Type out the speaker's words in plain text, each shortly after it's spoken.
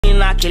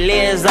knock your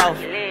legs off.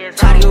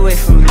 Try to get away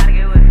from me.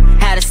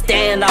 Had to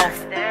stand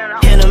off.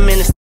 Hit him in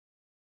the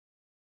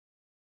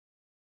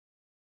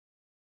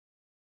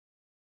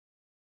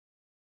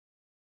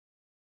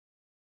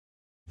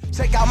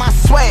check out my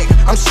swag,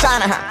 I'm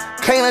shining high,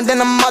 cleaner than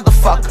a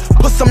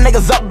motherfucker. Put some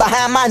niggas up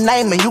behind my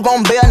name and you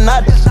gon' be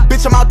another.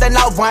 Bitch, I'm out there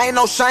now, I ain't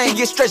no shame.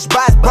 Get stretched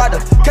by his brother.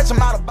 Catch him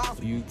out of bounds.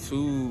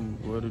 YouTube,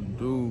 what it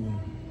do?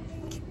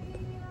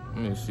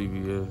 I'm in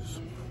CBS.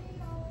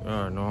 Y'all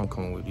already know I'm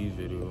coming with these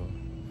videos.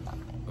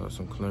 Got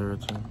some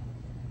clarity.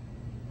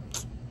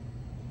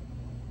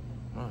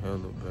 My hair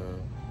look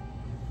bad.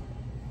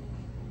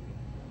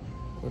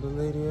 Where the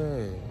lady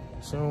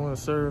at? She don't wanna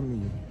serve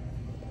me.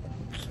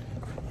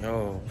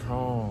 Yo,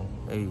 prom.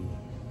 Hey,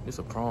 it's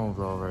a prom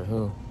vlog right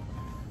here.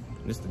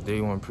 This the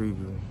day one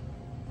preview.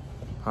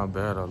 How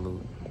bad I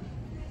look.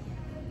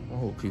 I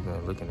hope people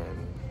ain't looking at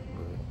me.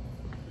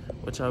 But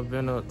what y'all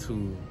been up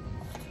to?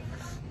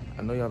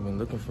 I know y'all been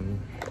looking for me.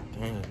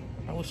 Dang,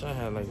 I wish I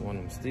had like one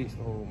of them sticks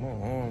to hold my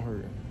arm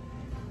hurt.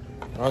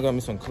 I got me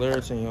some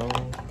Claritin, y'all.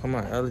 Come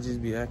on,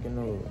 allergies be acting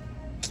up.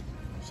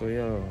 So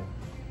yeah,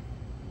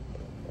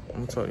 I'm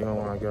gonna talk to y'all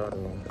when I got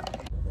them.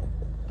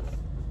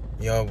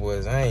 Y'all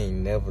boys, I ain't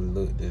never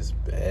looked this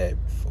bad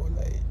before.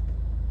 Like,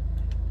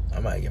 I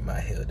might get my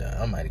hair done.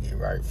 I might get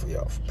right for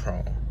y'all for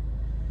prom.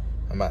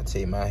 I might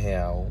take my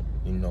hair out,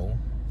 you know.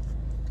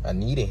 I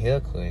need a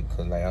haircut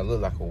cause like I look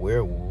like a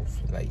werewolf.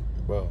 Like,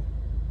 bro,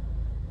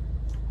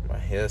 my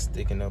hair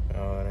sticking up and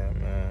all that,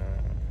 man.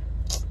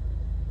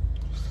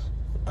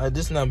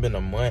 This not been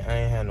a month. I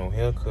ain't had no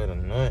haircut or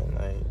nothing.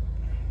 Like,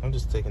 I'm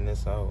just taking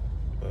this out.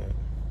 But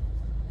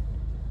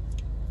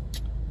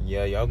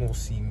yeah, y'all gonna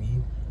see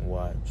me.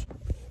 Watch.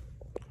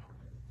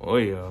 Oh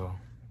yeah.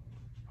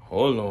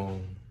 Hold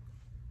on.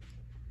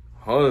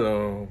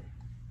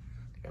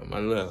 Got my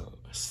little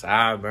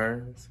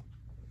sideburns.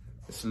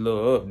 It's a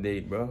little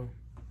update, bro.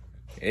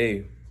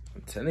 Hey,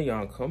 I'm telling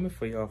y'all I'm coming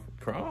for y'all for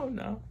prom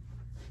now.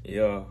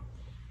 Yeah.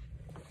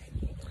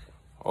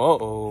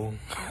 Uh-oh.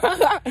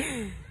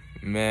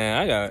 Man,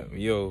 I got,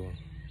 yo.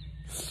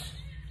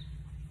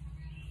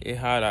 It's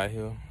hot out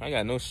here. I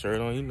got no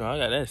shirt on, you know. I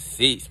got that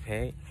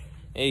 6-pack.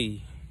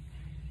 Hey.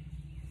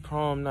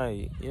 Prom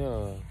night,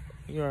 yeah.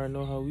 You already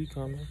know how we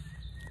coming.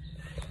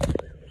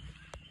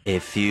 A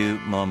few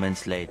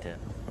moments later.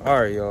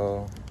 Alright,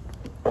 y'all.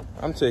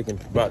 I'm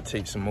about to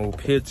take some more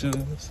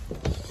pictures.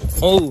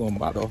 Oh, I'm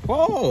about to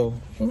fall.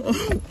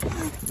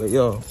 But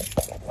yo,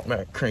 I'm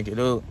gonna crank it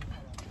up.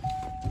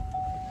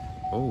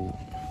 Oh.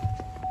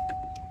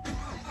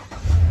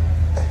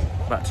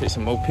 About to take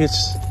some more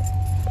pictures.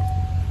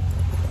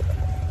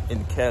 In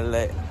the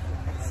Cadillac.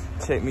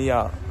 Check me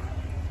out.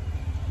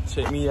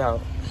 Check me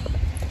out.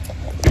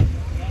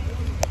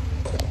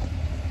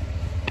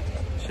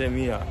 Check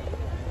me out.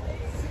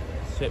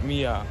 Check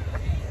me out.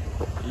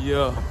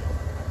 Yeah.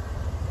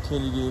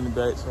 Kenny get in the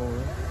back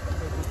somewhere.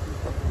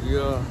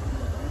 Yeah.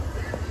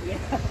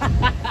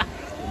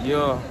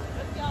 Yeah.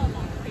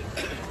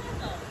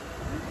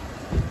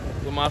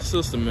 With my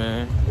sister,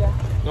 man. Yeah.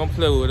 Don't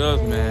play with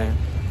us, man.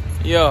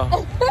 Yeah.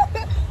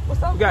 We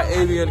got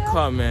Avy in the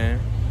car, man.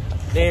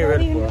 They ain't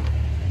ready for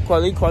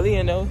her. Quali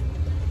in though.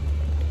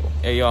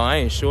 Hey, y'all, I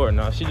ain't short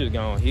now. She just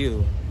got on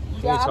heels.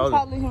 Yeah, I'm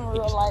probably him in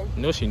real life.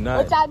 No, she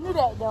not. But y'all knew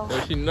that, though. No,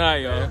 she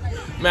not, y'all.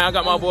 Man, I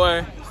got my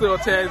boy Cleo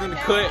Tags in the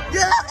cut.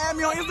 Yeah, add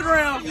me on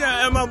Instagram.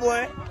 Yeah, and my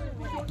boy.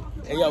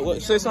 Hey, yo,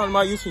 what, say something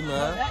about YouTube,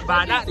 man.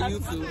 But not the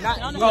YouTube.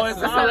 Not the Oh, it's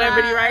a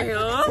celebrity right here.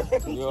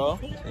 Yeah,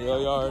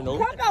 y'all already know.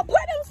 Come on, put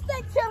them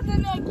steak chips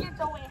in there and get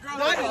your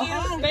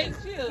ass.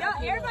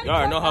 Y'all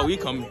already know how we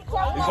coming. We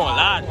going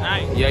live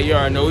tonight. Yeah, you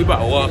already know. We about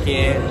to walk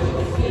in.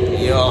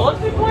 Yo.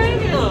 What's the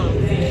point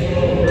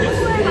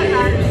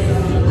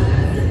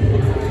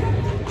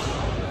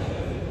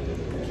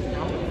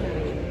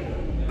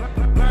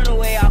burn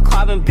away all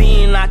carbon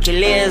beam, knock your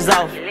legs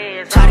off.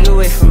 Try to get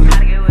away from me.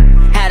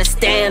 Had to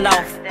stand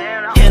off.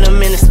 Hit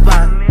him in the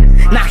spine.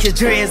 Knock his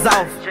dreads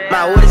off.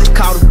 My what is it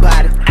called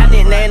about it? I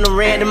didn't name them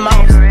Randy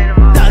Moss.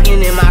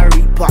 Thuggin' in my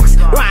Reeboks.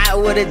 Ride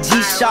with a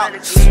G-Shock.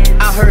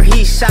 I heard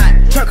he shot.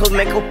 Truckles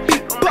make a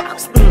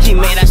beatbox. He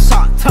made that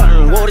shot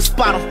turn. Wore the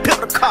spot on pill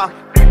the car.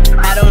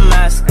 I don't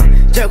mask.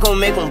 Jerk gon'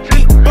 make him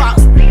beatbox.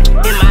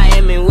 In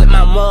Miami with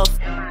my muff.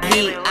 I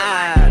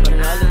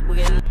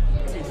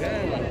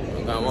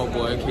got my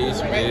boy K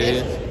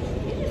Smith.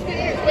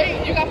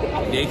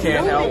 They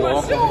can't help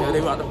walking. They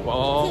about to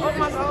fall.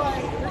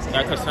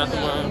 Got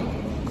Chrysanthemum.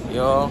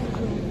 Yo.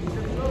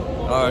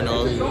 Oh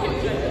no.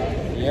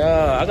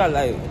 Yeah, I got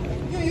like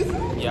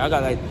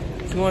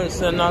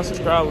 279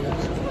 subscribers.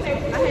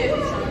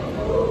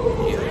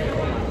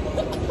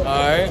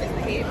 Alright.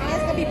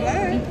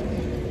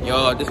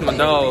 Yo, this is my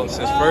dog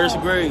since first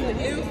grade.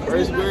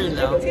 First grade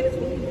now.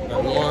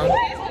 Got one.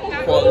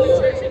 Quality.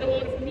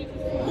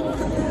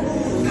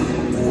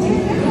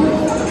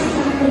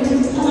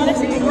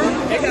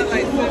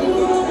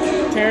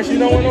 Terrence, you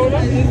don't went over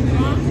there?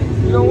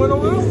 You don't went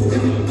over there?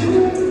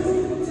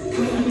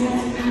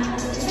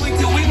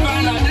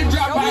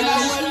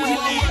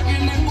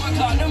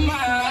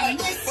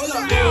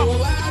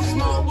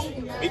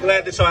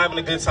 glad that y'all having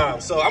a good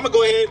time. So I'm gonna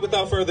go ahead,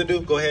 without further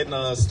ado, go ahead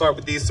and start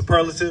with these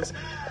superlatives.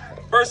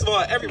 First of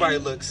all, everybody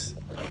looks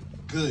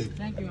good.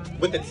 Thank you.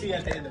 With the T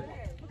at the end of it.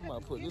 I'm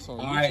gonna put this on.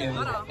 All right,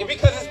 and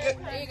because it's good,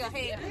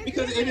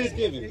 because it is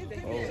given.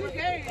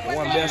 I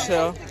want best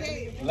hair.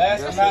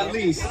 Last but not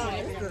least,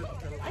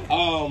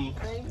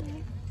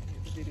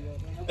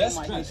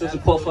 best dress. To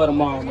support for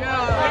tomorrow.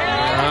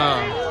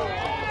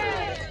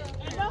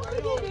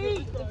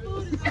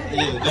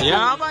 Yeah,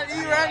 I'm about to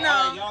eat right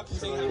now. Y'all can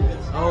say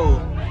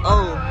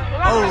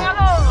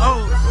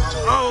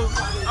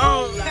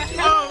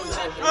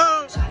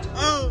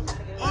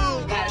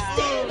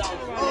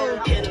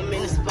Hit him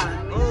in the spot.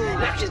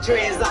 Knock his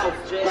dreads off.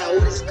 My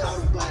Otis caught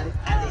a body.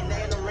 I didn't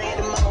name them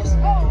Randy Moss.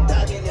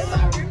 Dugging in my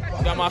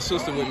room. Got my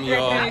sister with me,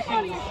 y'all. You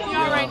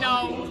already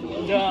know.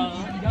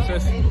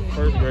 Since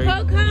first grade. You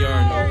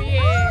already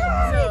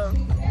know.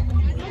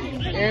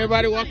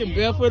 Everybody walking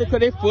barefooted because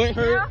their foot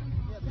hurt.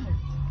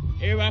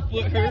 Everybody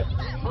foot hurt.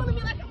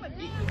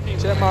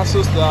 Check my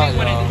sister out,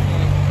 y'all.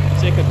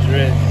 Check her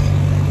dress.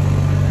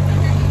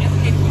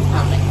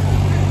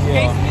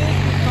 Yeah.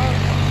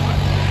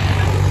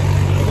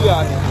 We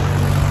out here.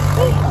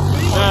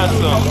 That's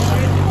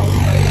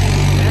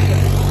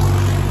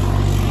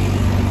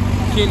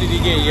Kennedy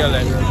getting yelled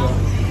at her, bro.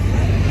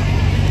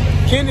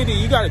 Kennedy,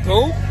 you gotta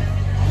go?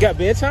 You got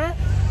bedtime?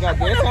 You got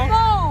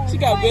bedtime? She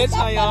got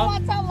bedtime, y'all.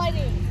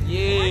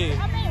 Yeah.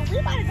 I mean, we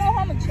about to go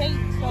home and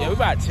change. So. Yeah, we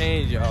about to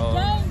change, y'all.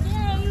 Yeah,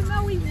 you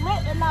know we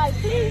lit tonight.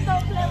 Please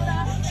don't play with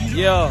us.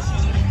 Yeah.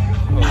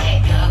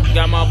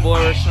 Got my boy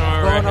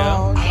Rashawn right here.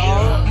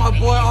 My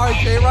boy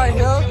RJ right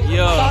here.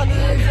 Yeah. Shout out to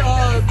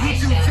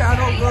his YouTube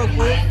channel real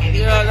quick.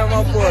 Yeah, that's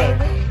my boy.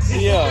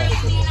 Yeah.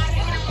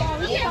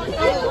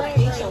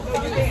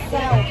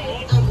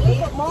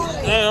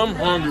 Damn, I'm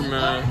hungry,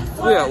 man.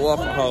 We at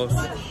Waffle House.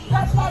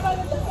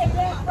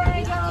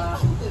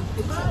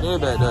 They're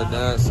back there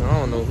dancing. I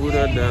don't know who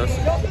they're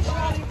dancing.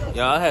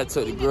 Yeah, I had to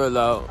take the grill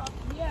out.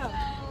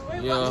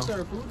 Yeah.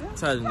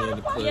 Tighten in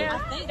the clip. Yeah,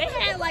 they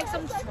had like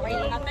some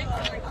training. I think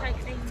they were like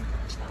things.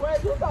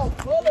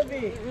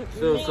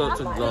 Still such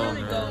a drum,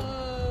 man.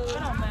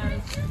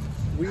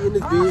 We in the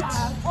bitch.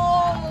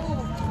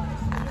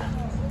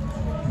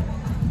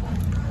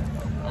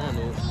 I don't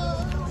know.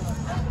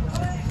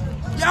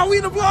 Yeah, we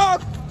in the vlog.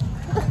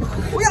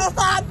 We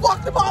outside, fuck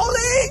the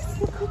police.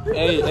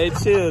 Hey,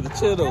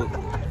 chill though.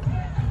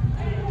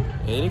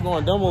 Hey, they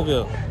going dumb over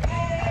here.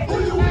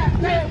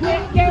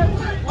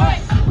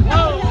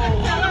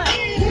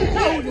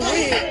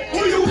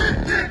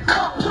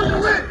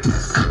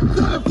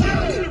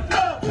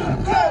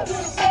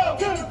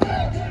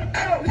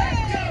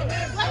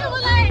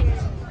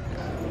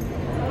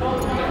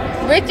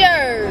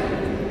 Richard!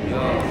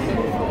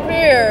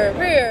 Here.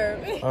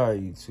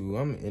 Alright, YouTube,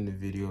 I'm gonna end the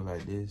video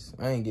like this.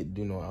 I ain't get to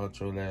do no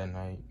outro last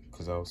night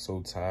because I was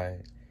so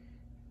tired.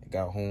 I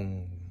got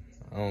home.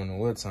 I don't know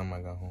what time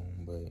I got home,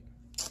 but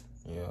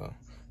yeah.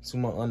 To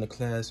my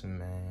underclassmen,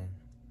 man,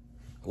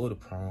 go to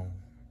prom.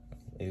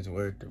 It's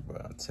worth it, bro.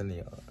 I'm telling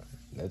y'all.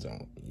 That's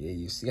on. Yeah,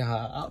 you see how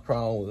our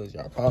prom was.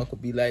 Y'all prom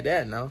could be like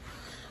that now.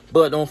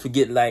 But don't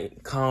forget,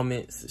 like,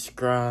 comment,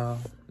 subscribe,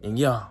 and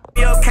y'all.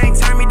 Yo, can't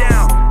turn me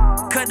down.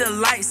 Cut the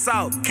lights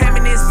off. Came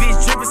in this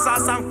bitch dripping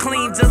sauce. I'm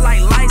clean just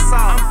like Lysol.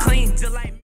 I'm clean just like.